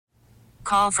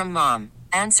Call from mom.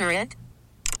 Answer it.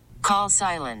 Call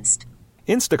silenced.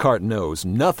 Instacart knows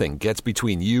nothing gets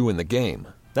between you and the game.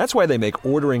 That's why they make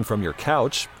ordering from your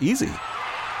couch easy.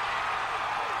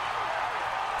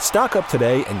 Stock up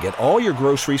today and get all your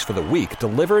groceries for the week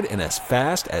delivered in as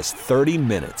fast as 30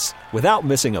 minutes without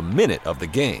missing a minute of the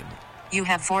game. You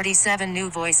have 47 new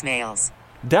voicemails.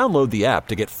 Download the app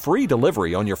to get free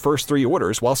delivery on your first 3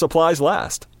 orders while supplies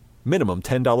last. Minimum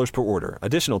 $10 per order.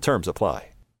 Additional terms apply.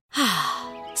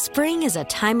 Spring is a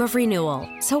time of renewal,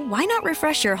 so why not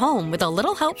refresh your home with a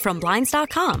little help from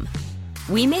Blinds.com?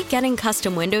 We make getting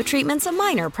custom window treatments a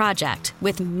minor project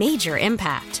with major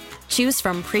impact. Choose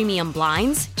from premium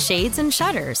blinds, shades, and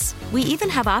shutters. We even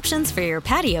have options for your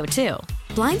patio, too.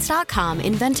 Blinds.com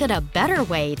invented a better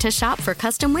way to shop for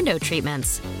custom window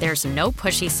treatments. There's no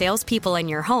pushy salespeople in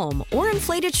your home or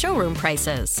inflated showroom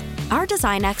prices. Our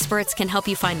design experts can help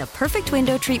you find the perfect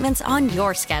window treatments on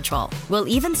your schedule. We'll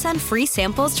even send free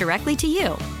samples directly to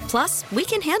you. Plus, we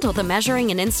can handle the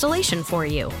measuring and installation for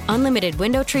you. Unlimited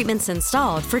window treatments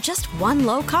installed for just one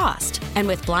low cost. And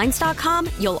with Blinds.com,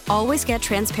 you'll always get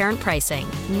transparent pricing.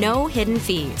 No hidden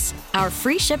fees. Our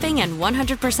free shipping and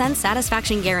 100%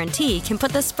 satisfaction guarantee can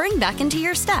put the spring back into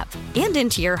your step and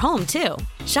into your home, too.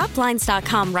 Shop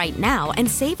Blinds.com right now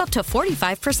and save up to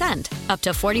 45%. Up to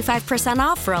 45%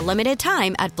 off for a limited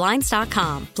time at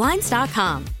Blinds.com.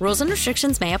 Blinds.com. Rules and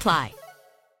restrictions may apply.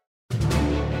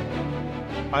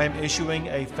 I am issuing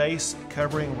a face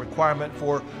covering requirement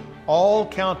for all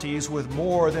counties with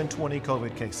more than 20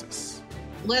 COVID cases.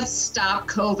 Let's stop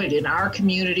COVID in our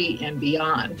community and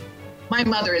beyond. My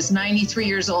mother is 93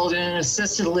 years old in an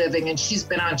assisted living, and she's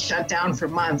been on shutdown for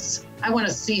months. I want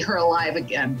to see her alive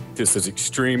again. This is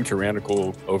extreme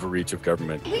tyrannical overreach of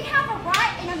government. We have a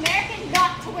right in America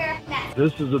not to wear a mask.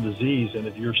 This is a disease, and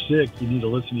if you're sick, you need to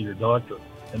listen to your doctor.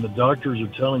 And the doctors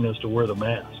are telling us to wear the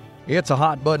mask. It's a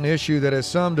hot-button issue that has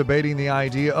some debating the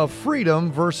idea of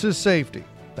freedom versus safety.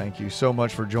 Thank you so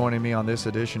much for joining me on this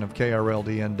edition of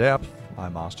KRLD In Depth.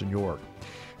 I'm Austin York.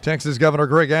 Texas Governor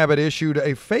Greg Abbott issued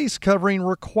a face covering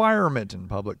requirement in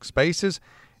public spaces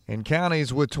in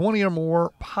counties with 20 or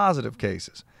more positive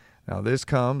cases. Now, this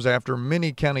comes after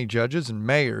many county judges and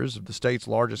mayors of the state's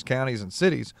largest counties and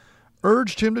cities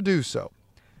urged him to do so.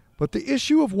 But the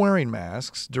issue of wearing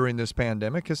masks during this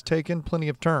pandemic has taken plenty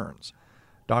of turns.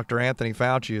 Dr. Anthony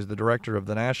Fauci is the director of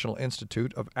the National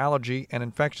Institute of Allergy and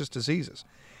Infectious Diseases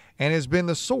and has been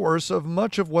the source of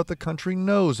much of what the country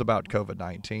knows about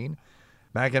COVID-19.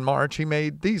 Back in March, he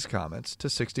made these comments to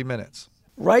 60 Minutes.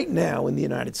 Right now in the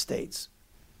United States,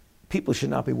 people should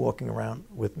not be walking around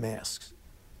with masks.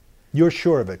 You're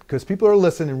sure of it? Because people are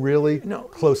listening really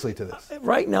closely to this.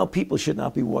 Right now, people should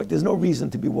not be walking. There's no reason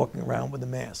to be walking around with a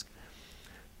mask.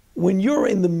 When you're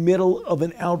in the middle of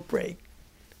an outbreak,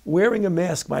 wearing a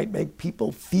mask might make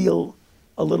people feel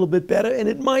a little bit better, and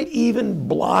it might even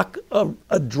block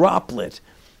a droplet.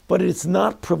 But it's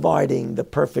not providing the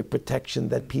perfect protection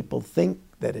that people think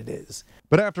that it is.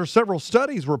 But after several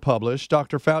studies were published,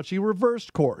 Dr. Fauci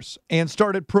reversed course and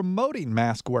started promoting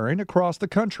mask wearing across the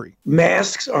country.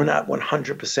 Masks are not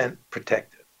 100%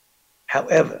 protective.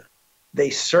 However, they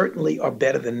certainly are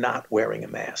better than not wearing a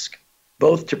mask,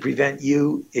 both to prevent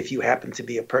you, if you happen to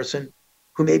be a person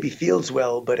who maybe feels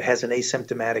well but has an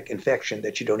asymptomatic infection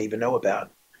that you don't even know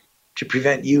about, to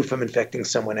prevent you from infecting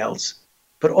someone else,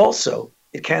 but also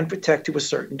it can protect to a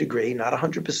certain degree, not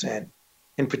 100%,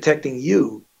 in protecting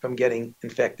you from getting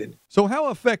infected. So how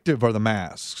effective are the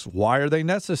masks? Why are they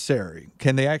necessary?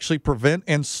 Can they actually prevent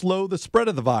and slow the spread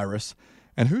of the virus?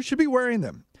 And who should be wearing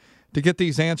them? To get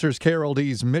these answers,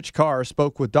 KRLD's Mitch Carr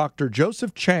spoke with Dr.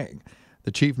 Joseph Chang,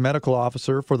 the chief medical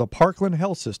officer for the Parkland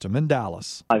Health System in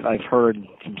Dallas. I've heard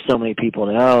from so many people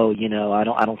that,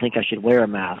 I don't think I should wear a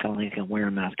mask. I don't think I can wear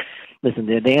a mask. Listen,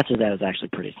 the answer to that is actually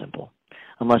pretty simple.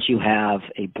 Unless you have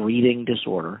a breathing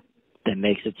disorder that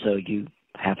makes it so you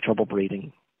have trouble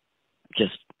breathing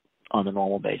just on a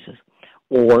normal basis,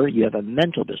 or you have a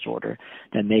mental disorder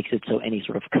that makes it so any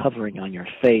sort of covering on your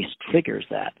face triggers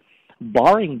that.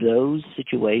 Barring those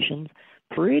situations,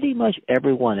 pretty much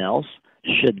everyone else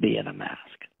should be in a mask.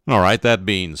 All right, that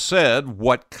being said,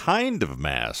 what kind of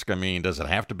mask? I mean, does it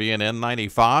have to be an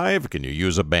N95? Can you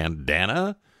use a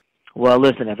bandana? Well,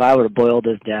 listen, if I were to boil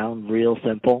this down real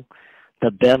simple, the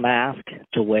best mask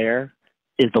to wear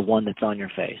is the one that's on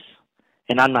your face.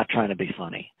 And I'm not trying to be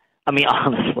funny. I mean,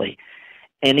 honestly,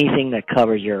 anything that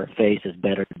covers your face is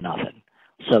better than nothing.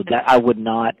 So that I would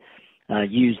not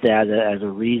use that as a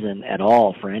reason at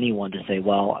all for anyone to say,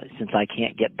 well, since I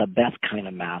can't get the best kind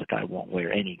of mask, I won't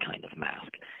wear any kind of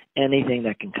mask. Anything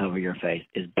that can cover your face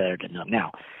is better than none.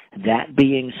 Now, that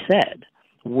being said,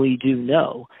 we do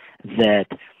know that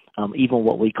even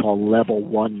what we call level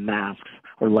 1 masks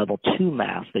or level 2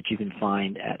 masks that you can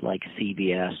find at like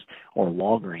CVS or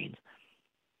Walgreens,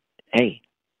 hey,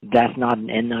 that's not an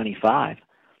N95,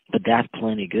 but that's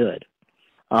plenty good.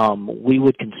 We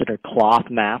would consider cloth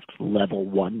masks level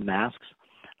 1 masks.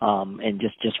 And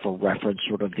just for reference,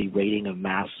 sort of the rating of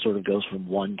masks sort of goes from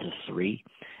 1 to 3,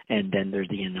 and then there's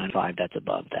the N95 that's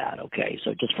above that, okay?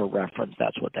 So just for reference,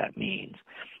 that's what that means.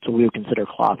 So we would consider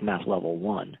cloth mask level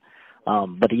 1,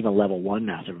 but even level 1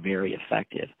 masks are very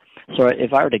effective. So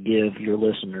if I were to give your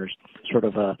listeners sort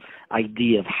of an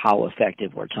idea of how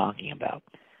effective we're talking about,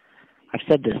 I've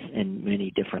said this in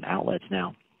many different outlets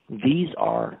now. These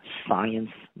are science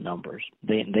numbers.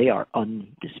 They are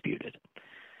undisputed.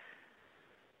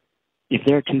 If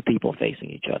there are two people facing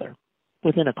each other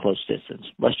within a close distance,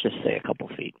 let's just say a couple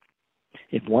feet,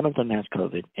 if one of them has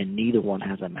COVID and neither one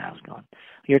has a mask on,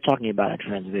 you're talking about a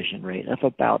transmission rate of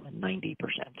about 90%.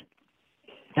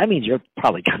 That means you're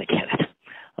probably going to get it,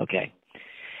 okay?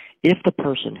 If the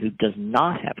person who does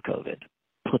not have COVID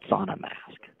puts on a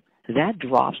mask, that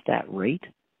drops that rate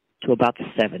to about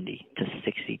 70 to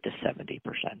 60 to 70%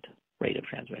 rate of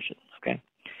transmission, okay?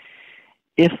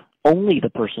 If only the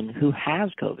person who has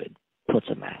COVID puts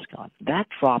a mask on, that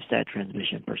drops that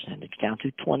transmission percentage down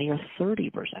to 20 or 30%.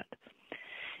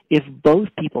 If both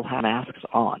people have masks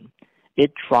on,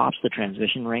 it drops the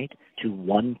transmission rate to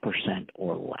 1%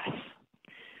 or less.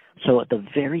 So the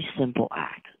very simple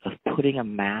act of putting a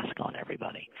mask on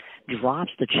everybody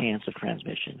drops the chance of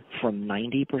transmission from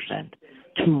 90%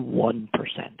 to 1%.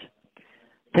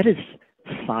 That is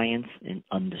science and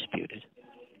undisputed.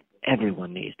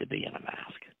 Everyone needs to be in a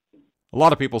mask. A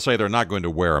lot of people say they're not going to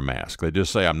wear a mask. They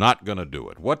just say, I'm not going to do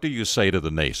it. What do you say to the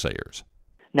naysayers?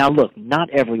 Now, look, not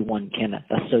everyone can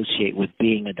associate with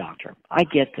being a doctor. I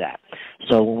get that.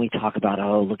 So when we talk about,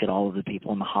 oh, look at all of the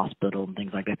people in the hospital and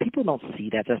things like that, people don't see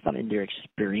that. That's not in their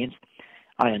experience.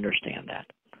 I understand that.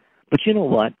 But you know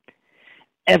what?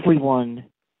 Everyone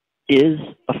is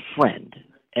a friend.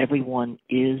 Everyone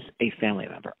is a family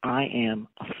member. I am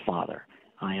a father.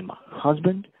 I am a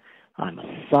husband. I'm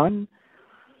a son.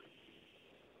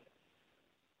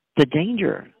 The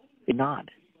danger is not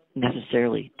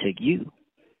necessarily to you.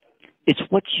 It's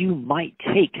what you might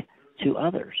take to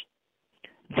others.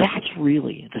 That's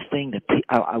really the thing that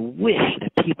I wish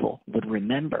that people would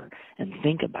remember and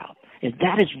think about, is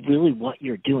that is really what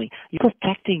you're doing. You're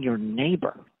protecting your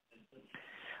neighbor.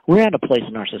 We're at a place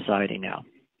in our society now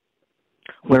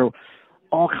where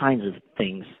all kinds of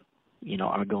things,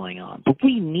 are going on. But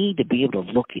we need to be able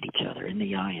to look at each other in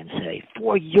the eye and say,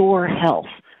 for your health,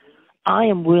 I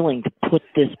am willing to put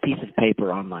this piece of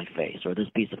paper on my face or this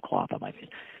piece of cloth on my face.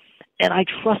 And I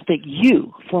trust that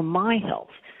you, for my health,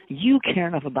 you care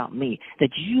enough about me that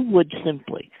you would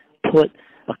simply put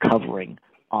a covering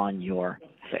on your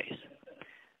face.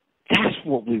 That's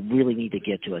what we really need to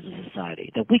get to as a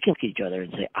society, that we can look at each other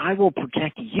and say, I will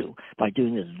protect you by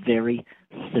doing this very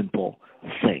simple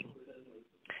thing.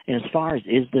 And as far as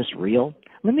is this real,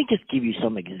 let me just give you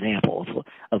some example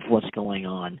of what's going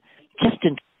on, just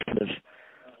in terms of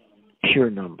pure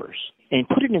numbers, and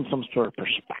put it in some sort of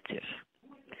perspective.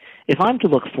 If I'm to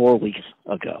look 4 weeks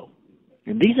ago,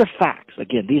 and these are facts,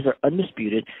 again, these are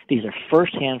undisputed, these are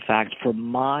firsthand facts from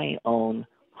my own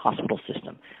hospital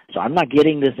system. So I'm not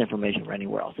getting this information from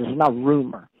anywhere else. This is not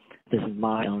rumor. This is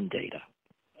my own data.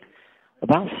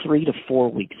 About 3 to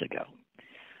 4 weeks ago,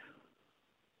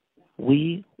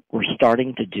 we were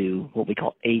starting to do what we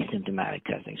call asymptomatic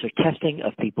testing, so testing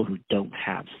of people who don't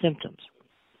have symptoms.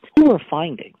 We were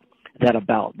finding that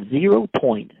about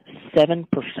 0.7%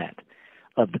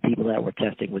 of the people that were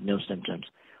testing with no symptoms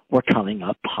were coming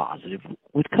up positive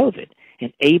with COVID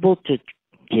and able to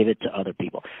give it to other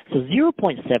people. So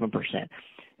 0.7%,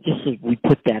 just so we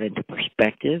put that into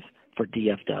perspective for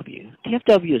DFW.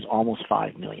 DFW is almost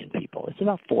 5 million people. It's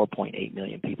about 4.8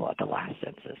 million people at the last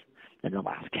census and the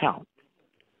last count.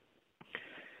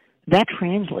 That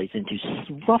translates into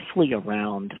roughly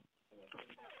around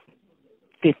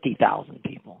 50,000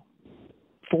 people,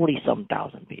 40-some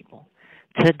thousand people.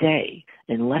 Today,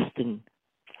 in less than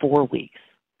 4 weeks,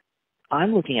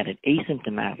 I'm looking at an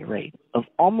asymptomatic rate of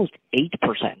almost 8%.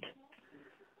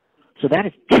 So that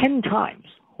is 10 times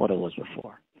what it was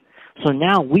before. So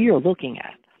now we are looking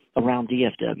at around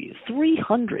DFW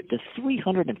 300 to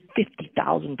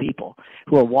 350,000 people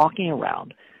who are walking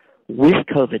around with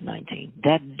COVID-19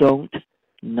 that don't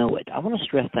know it. I want to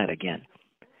stress that again.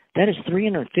 That is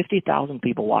 350,000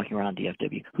 people walking around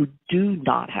DFW who do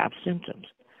not have symptoms.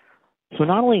 So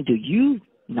not only do you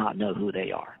not know who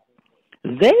they are,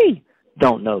 they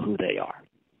don't know who they are.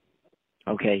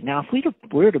 Okay, now if we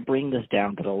were to bring this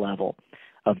down to the level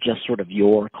of just sort of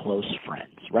your close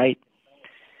friends, right?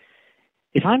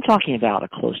 If I'm talking about a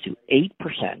close to 8%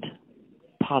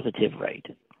 positive rate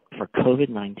for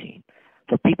COVID-19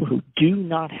 for people who do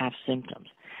not have symptoms,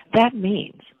 that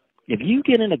means if you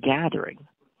get in a gathering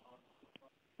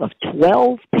of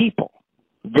 12 people,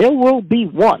 there will be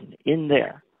one in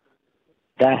there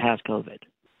that has COVID.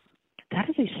 That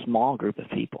is a small group of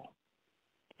people.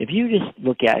 If you just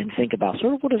look at and think about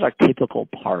sort of what is our typical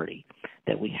party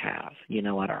that we have,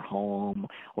 at our home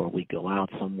or we go out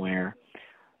somewhere,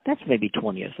 that's maybe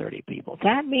 20 or 30 people.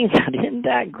 That means that in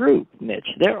that group, Mitch,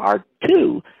 there are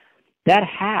 2 that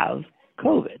have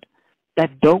COVID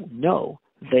that don't know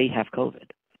they have COVID,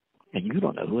 and you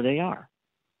don't know who they are.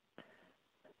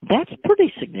 That's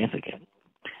pretty significant.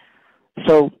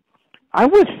 So I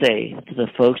would say to the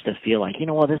folks that feel like,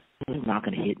 this is not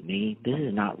going to hit me, this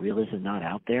is not real, this is not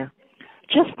out there,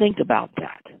 just think about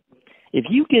that. If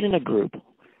you get in a group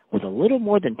with a little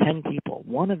more than 10 people,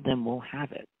 one of them will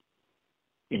have it.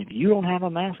 And if you don't have a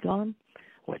mask on,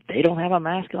 or they don't have a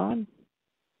mask on,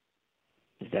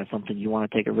 is that something you want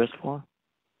to take a risk for?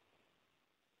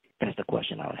 That's the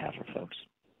question I would have for folks.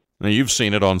 Now, you've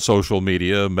seen it on social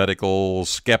media, medical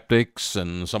skeptics,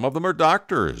 and some of them are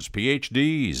doctors,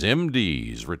 PhDs,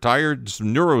 MDs, retired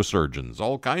neurosurgeons,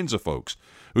 all kinds of folks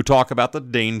who talk about the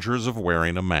dangers of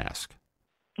wearing a mask.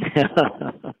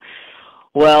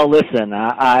 Well, listen,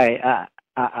 I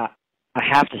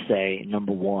have to say,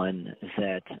 number one,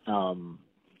 that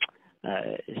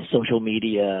social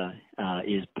media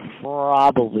is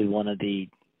probably one of the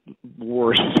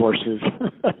worst sources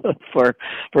for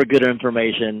good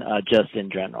information, just in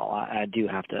general. I do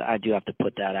have to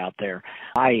put that out there.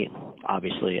 I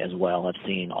obviously as well have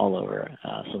seen all over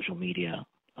social media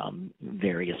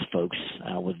various folks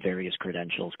with various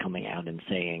credentials coming out and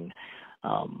saying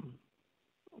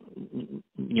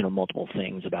multiple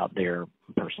things about their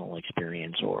personal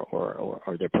experience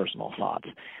or their personal thoughts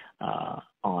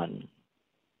on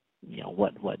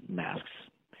what masks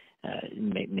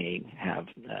may have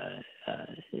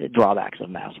drawbacks of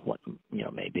masks, what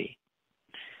may be.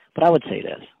 But I would say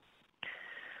this: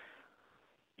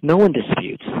 no one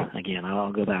disputes. Again,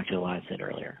 I'll go back to what I said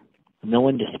earlier. No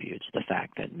one disputes the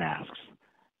fact that masks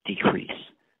decrease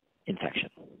infection.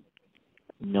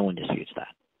 No one disputes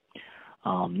that.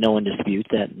 No one disputes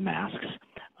that masks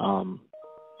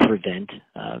prevent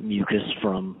mucus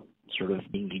from sort of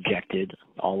being ejected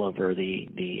all over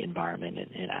the environment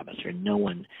and atmosphere. No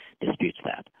one disputes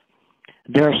that.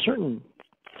 There are certain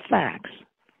facts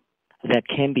that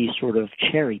can be sort of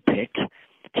cherry-picked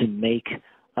to make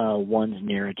one's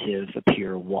narrative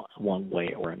appear one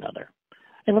way or another.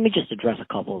 And let me just address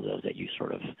a couple of those that you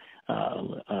sort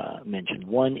of mentioned.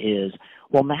 One is,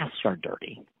 well, masks are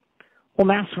dirty. Well,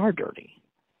 masks are dirty.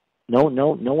 No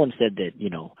one said that,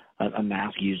 a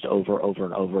mask used over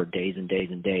and over, days and days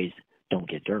and days, don't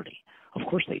get dirty. Of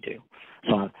course they do.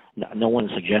 So no one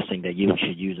is suggesting that you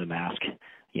should use a mask,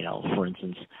 for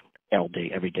instance,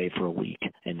 every day for a week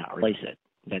and not replace it.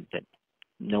 That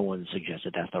no one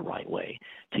suggested that's the right way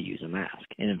to use a mask.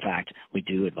 And in fact, we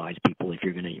do advise people, if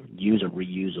you're going to use a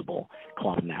reusable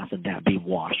cloth mask, that be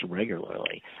washed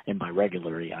regularly. And by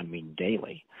regularly, I mean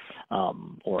daily,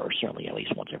 or certainly at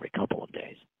least once every couple of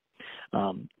days.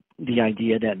 The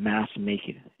idea that masks make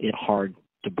it hard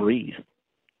to breathe.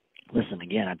 Listen,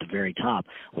 again, at the very top,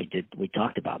 we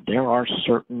talked about there are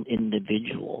certain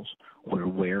individuals where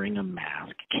wearing a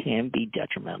mask can be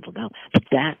detrimental. Now, but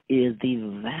that is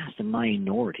the vast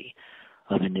minority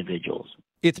of individuals.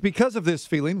 It's because of this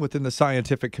feeling within the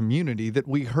scientific community that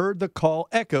we heard the call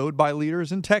echoed by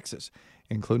leaders in Texas,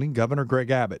 including Governor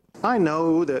Greg Abbott. I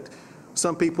know that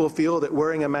some people feel that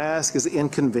wearing a mask is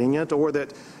inconvenient or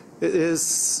that it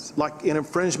is like an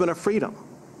infringement of freedom.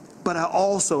 But I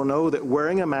also know that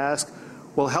wearing a mask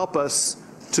will help us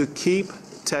to keep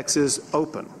Texas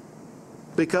open,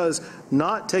 because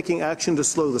not taking action to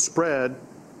slow the spread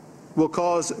will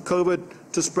cause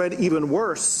COVID to spread even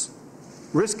worse,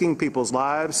 risking people's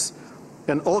lives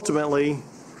and ultimately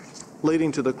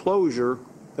leading to the closure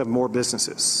of more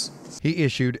businesses. He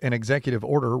issued an executive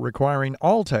order requiring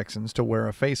all Texans to wear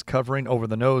a face covering over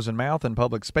the nose and mouth in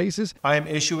public spaces. I am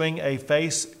issuing a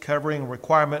face covering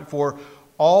requirement for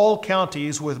all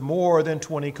counties with more than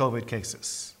 20 COVID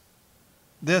cases.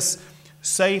 This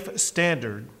safe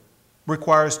standard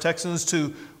requires Texans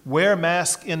to wear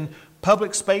masks in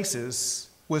public spaces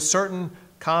with certain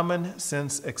common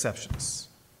sense exceptions.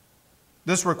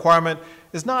 This requirement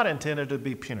is not intended to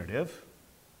be punitive.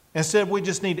 Instead, we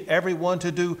just need everyone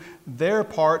to do their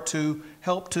part to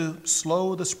help to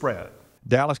slow the spread.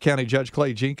 Dallas County Judge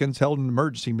Clay Jenkins held an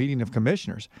emergency meeting of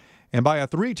commissioners and by a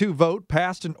 3-2 vote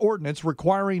passed an ordinance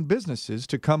requiring businesses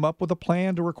to come up with a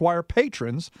plan to require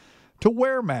patrons to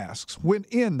wear masks when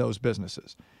in those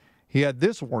businesses. He had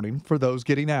this warning for those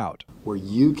getting out. Where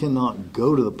you cannot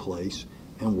go to the place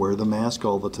and wear the mask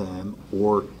all the time,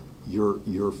 or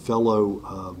your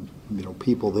fellow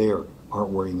people there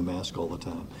aren't wearing the mask all the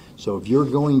time. So if you're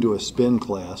going to a spin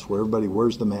class where everybody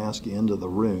wears the mask into the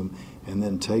room and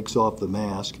then takes off the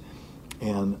mask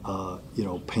and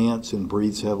pants and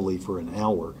breathes heavily for an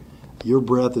hour, your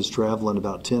breath is traveling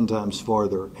about 10 times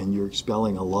farther and you're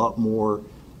expelling a lot more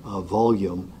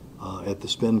volume at the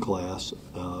spin class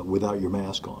without your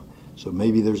mask on. So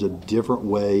maybe there's a different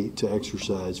way to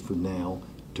exercise for now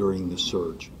during the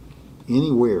surge.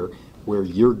 Anywhere where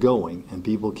you're going and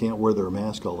people can't wear their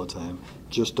mask all the time,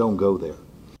 just don't go there.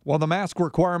 While the mask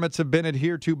requirements have been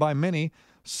adhered to by many,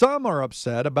 some are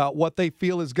upset about what they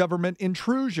feel is government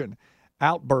intrusion.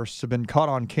 Outbursts have been caught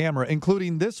on camera,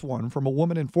 including this one from a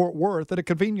woman in Fort Worth at a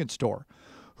convenience store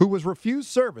who was refused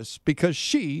service because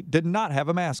she did not have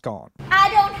a mask on. I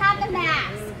don't have the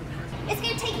mask. It's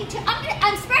going to take you to...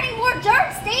 I'm spreading more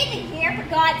dirt standing here, for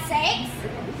God's sakes.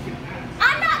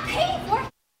 I'm not paying for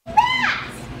a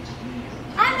mask.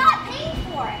 I'm not paying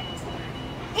for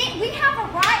it. We have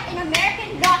a right in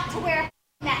America not to wear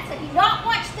a mask. If you don't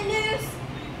watch the news,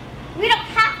 we don't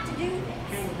have to do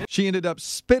this. She ended up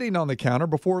spitting on the counter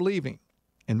before leaving.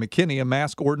 In McKinney, a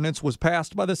mask ordinance was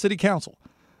passed by the city council.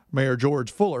 Mayor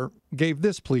George Fuller gave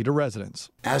this plea to residents.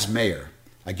 As mayor,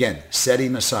 again,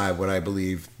 setting aside what I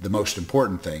believe the most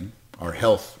important thing, our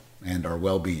health and our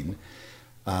well-being,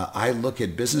 I look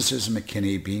at businesses in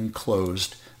McKinney being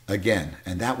closed again,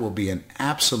 and that will be an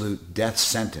absolute death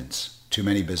sentence to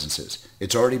many businesses.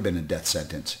 It's already been a death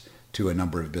sentence to a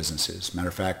number of businesses. Matter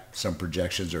of fact, some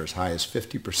projections are as high as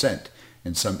 50%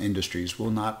 in some industries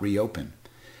will not reopen.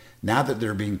 Now that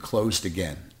they're being closed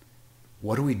again,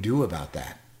 what do we do about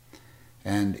that?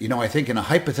 And, I think in a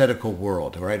hypothetical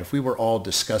world, right, if we were all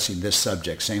discussing this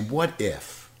subject, saying, what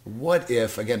if,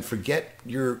 again, forget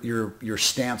your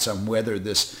stance on whether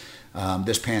this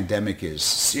pandemic is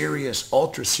serious,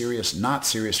 ultra serious, not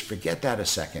serious, forget that a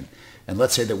second. And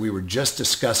let's say that we were just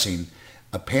discussing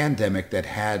a pandemic that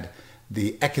had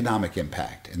the economic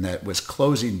impact and that was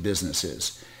closing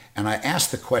businesses. And I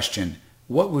asked the question,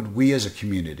 what would we as a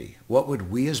community, what would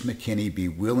we as McKinney be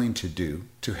willing to do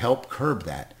to help curb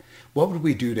that? What would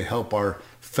we do to help our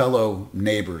fellow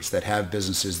neighbors that have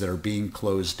businesses that are being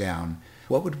closed down?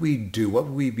 What would we do? What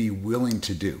would we be willing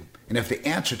to do? And if the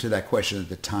answer to that question at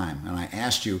the time, and I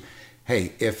asked you,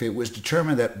 hey, if it was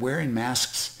determined that wearing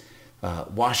masks,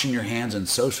 washing your hands and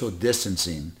social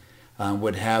distancing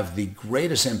would have the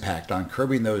greatest impact on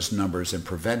curbing those numbers and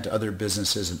prevent other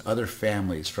businesses and other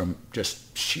families from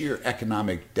just sheer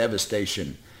economic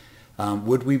devastation,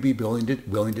 would we be willing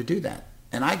to do that?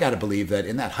 And I got to believe that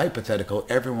in that hypothetical,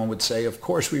 everyone would say, of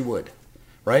course we would,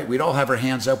 right? We'd all have our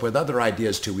hands up with other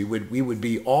ideas too. We would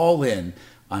be all in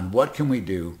on what can we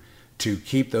do to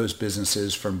keep those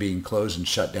businesses from being closed and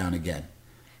shut down again.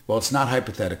 Well, it's not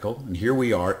hypothetical, and here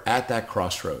we are at that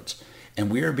crossroads, and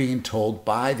we are being told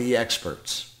by the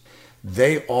experts,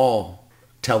 they all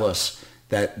tell us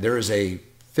that there is a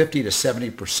 50 to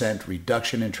 70%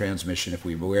 reduction in transmission if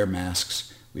we wear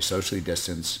masks, we socially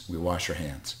distance, we wash our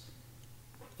hands.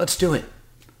 Let's do it.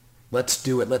 Let's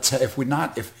do it. Let's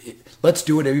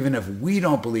do it even if we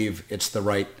don't believe it's the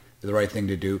right thing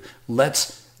to do.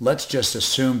 Let's just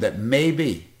assume that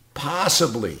maybe,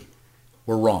 possibly,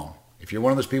 we're wrong. If you're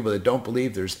one of those people that don't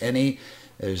believe there's any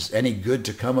good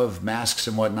to come of masks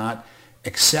and whatnot,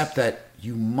 accept that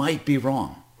you might be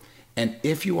wrong. And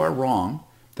if you are wrong,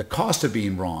 the cost of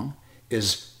being wrong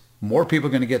is more people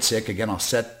are going to get sick. Again, I'll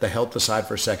set the health aside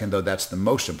for a second, though that's the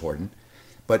most important.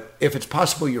 But if it's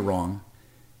possible you're wrong,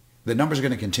 the numbers are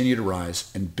going to continue to rise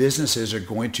and businesses are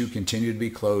going to continue to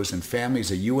be closed and families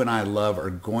that you and I love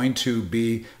are going to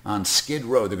be on skid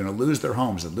row. They're going to lose their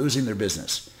homes. They're losing their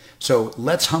business. So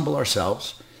let's humble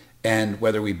ourselves, and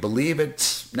whether we believe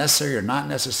it's necessary or not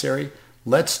necessary,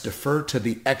 let's defer to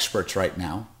the experts right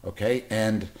now, okay?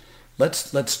 And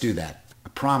let's do that. I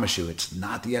promise you, it's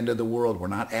not the end of the world. We're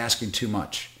not asking too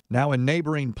much. Now in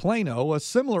neighboring Plano, a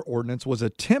similar ordinance was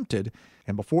attempted,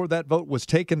 and before that vote was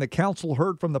taken, the council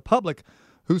heard from the public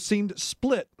who seemed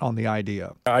split on the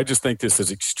idea. I just think this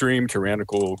is extreme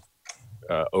tyrannical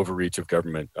overreach of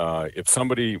government. If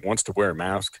somebody wants to wear a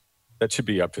mask, that should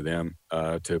be up to them.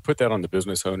 To put that on the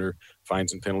business owner,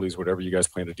 fines and penalties, whatever you guys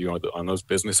plan to do on those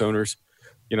business owners,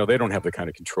 they don't have the kind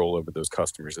of control over those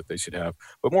customers that they should have.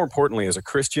 But more importantly, as a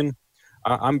Christian,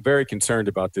 I'm very concerned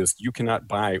about this. You cannot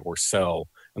buy or sell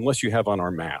unless you have on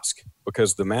our mask,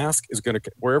 because the mask is going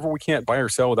to, wherever we can't buy or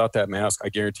sell without that mask, I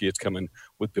guarantee it's coming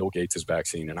with Bill Gates'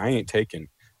 vaccine, and I ain't taking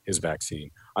his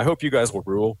vaccine. I hope you guys will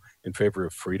rule in favor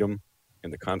of freedom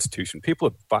and the Constitution. People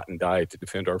have fought and died to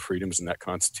defend our freedoms in that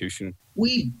Constitution.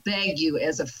 We beg you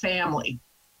as a family,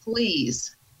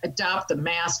 please adopt the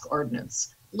mask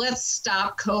ordinance. Let's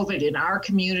stop COVID in our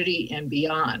community and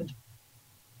beyond.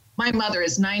 My mother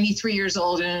is 93 years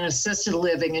old and in assisted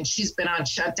living, and she's been on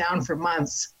shutdown for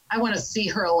months. I want to see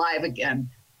her alive again.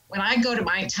 When I go to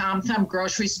my Tom Thumb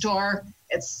grocery store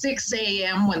at 6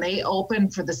 a.m. when they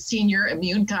open for the senior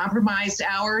immune compromised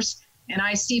hours, and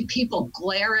I see people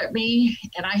glare at me,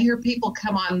 and I hear people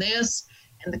come on this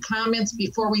and the comments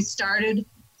before we started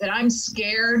that I'm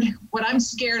scared. What I'm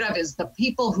scared of is the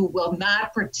people who will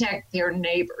not protect their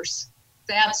neighbors.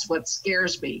 That's what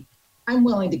scares me. I'm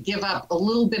willing to give up a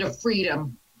little bit of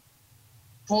freedom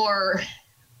for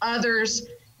others,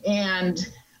 and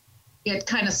it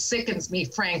kind of sickens me,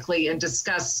 frankly, and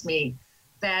disgusts me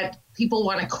that people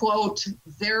want to quote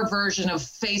their version of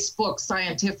Facebook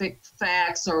scientific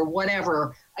facts or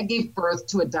whatever. I gave birth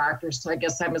to a doctor, so I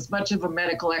guess I'm as much of a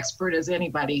medical expert as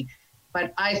anybody,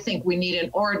 but I think we need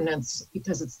an ordinance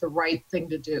because it's the right thing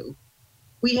to do.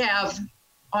 We have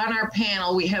on our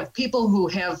panel, we have people who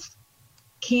have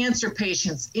cancer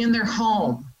patients in their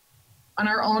home on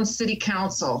our own city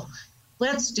council.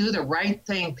 Let's do the right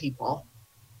thing, people.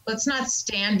 Let's not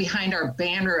stand behind our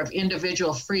banner of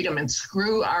individual freedom and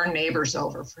screw our neighbors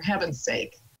over, for heaven's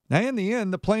sake. Now, in the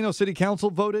end, the Plano City Council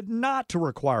voted not to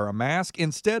require a mask,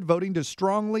 instead voting to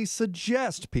strongly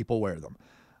suggest people wear them.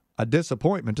 A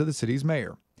disappointment to the city's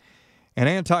mayor. An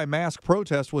anti-mask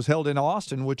protest was held in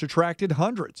Austin, which attracted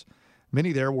hundreds.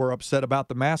 Many there were upset about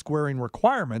the mask-wearing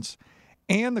requirements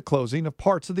and the closing of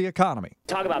parts of the economy.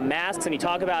 Talk about masks, and you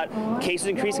talk about cases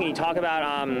increasing, and you talk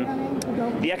about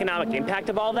the economic impact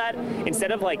of all that.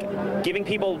 Instead of giving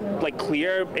people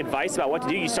clear advice about what to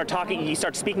do, you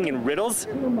start speaking in riddles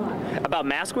about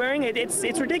mask wearing. It's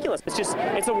ridiculous.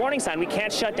 It's a warning sign. We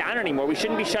can't shut down anymore. We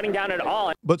shouldn't be shutting down at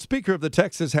all. But Speaker of the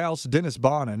Texas House, Dennis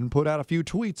Bonnen, put out a few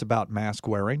tweets about mask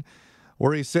wearing,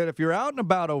 where he said, if you're out and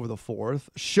about over the 4th,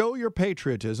 show your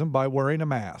patriotism by wearing a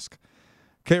mask.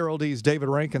 KRLD's David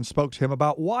Rankin spoke to him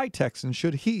about why Texans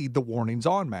should heed the warnings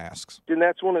on masks. And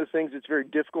that's one of the things that's very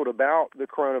difficult about the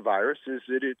coronavirus is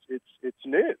that it's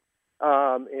new.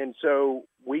 And so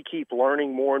we keep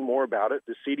learning more and more about it.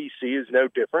 The CDC is no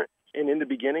different. And in the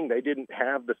beginning, they didn't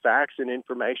have the facts and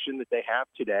information that they have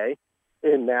today.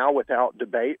 And now, without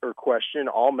debate or question,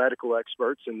 all medical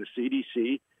experts in the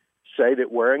CDC say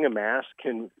that wearing a mask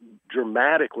can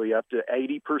dramatically, up to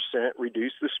 80%,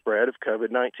 reduce the spread of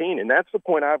COVID-19. And that's the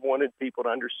point I've wanted people to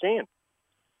understand.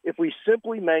 If we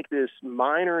simply make this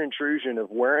minor intrusion of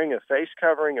wearing a face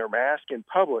covering or mask in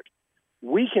public,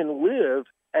 we can live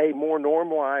a more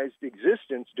normalized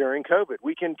existence during COVID.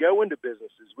 We can go into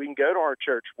businesses. We can go to our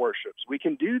church worships. We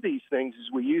can do these things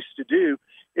as we used to do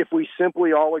if we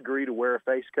simply all agree to wear a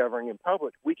face covering in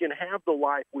public. We can have the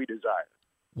life we desire.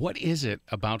 What is it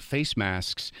about face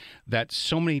masks that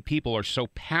so many people are so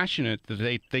passionate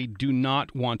that they do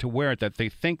not want to wear it, that they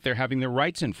think they're having their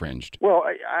rights infringed? Well,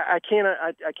 I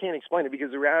can't explain it,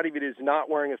 because the reality of it is not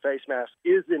wearing a face mask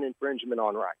is an infringement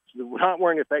on rights. Not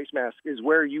wearing a face mask is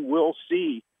where you will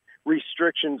see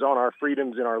restrictions on our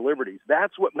freedoms and our liberties.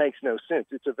 That's what makes no sense.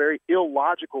 It's a very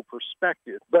illogical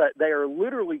perspective, but they are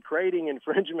literally creating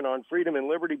infringement on freedom and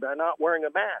liberty by not wearing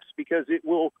a mask, because it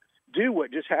will do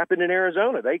what just happened in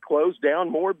Arizona. They closed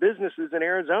down more businesses in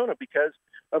Arizona because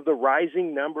of the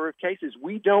rising number of cases.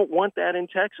 We don't want that in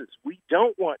Texas. We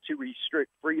don't want to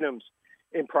restrict freedoms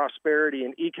and prosperity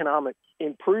and economic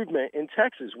improvement in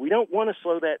Texas. We don't want to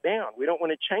slow that down. We don't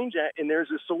want to change that, and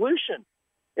there's a solution.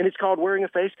 And it's called wearing a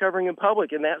face covering in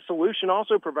public. And that solution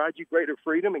also provides you greater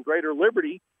freedom and greater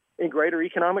liberty and greater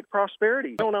economic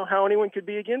prosperity. I don't know how anyone could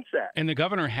be against that. And the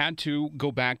governor had to go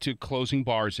back to closing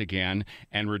bars again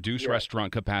and reduce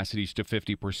restaurant capacities to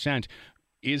 50%.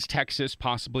 Is Texas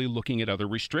possibly looking at other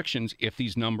restrictions if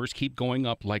these numbers keep going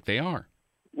up like they are?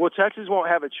 Well, Texas won't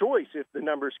have a choice if the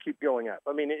numbers keep going up.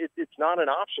 I mean, it's not an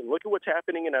option. Look at what's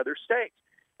happening in other states.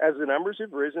 As the numbers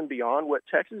have risen beyond what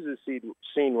Texas has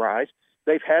seen rise,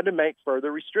 they've had to make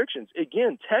further restrictions.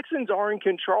 Again, Texans are in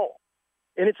control,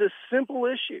 and it's a simple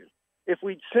issue. If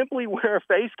we simply wear a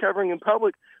face covering in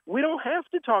public, we don't have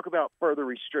to talk about further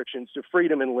restrictions to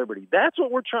freedom and liberty. That's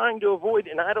what we're trying to avoid,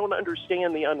 and I don't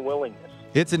understand the unwillingness.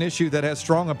 It's an issue that has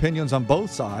strong opinions on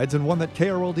both sides, and one that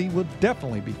KRLD would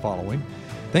definitely be following.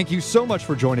 Thank you so much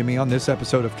for joining me on this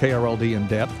episode of KRLD In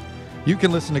Depth. You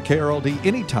can listen to KRLD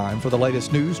anytime for the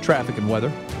latest news, traffic, and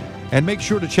weather. And make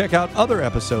sure to check out other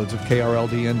episodes of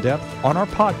KRLD In Depth on our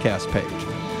podcast page.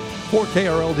 For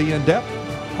KRLD In Depth,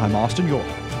 I'm Austin York.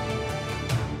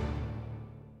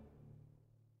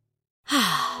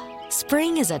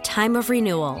 Spring is a time of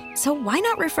renewal, so why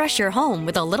not refresh your home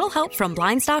with a little help from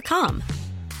Blinds.com?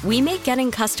 We make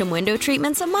getting custom window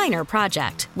treatments a minor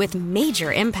project with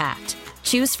major impact.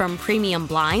 Choose from premium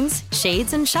blinds,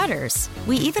 shades, and shutters.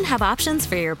 We even have options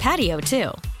for your patio,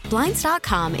 too.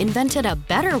 Blinds.com invented a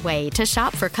better way to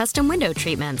shop for custom window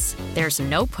treatments. There's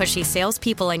no pushy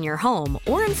salespeople in your home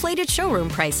or inflated showroom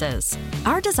prices.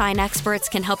 Our design experts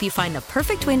can help you find the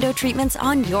perfect window treatments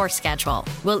on your schedule.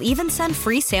 We'll even send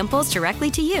free samples directly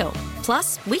to you.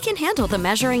 Plus, we can handle the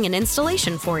measuring and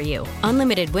installation for you.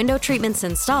 Unlimited window treatments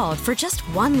installed for just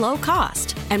one low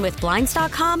cost. And with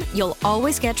Blinds.com, you'll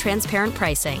always get transparent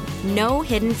pricing. No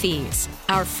hidden fees.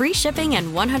 Our free shipping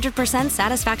and 100%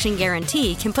 satisfaction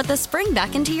guarantee can put the spring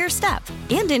back into your step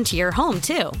and into your home,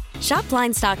 too. Shop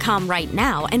Blinds.com right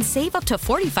now and save up to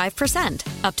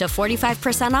 45%. Up to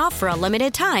 45% off for a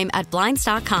limited time at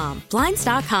Blinds.com.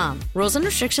 Blinds.com. Rules and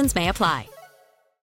restrictions may apply.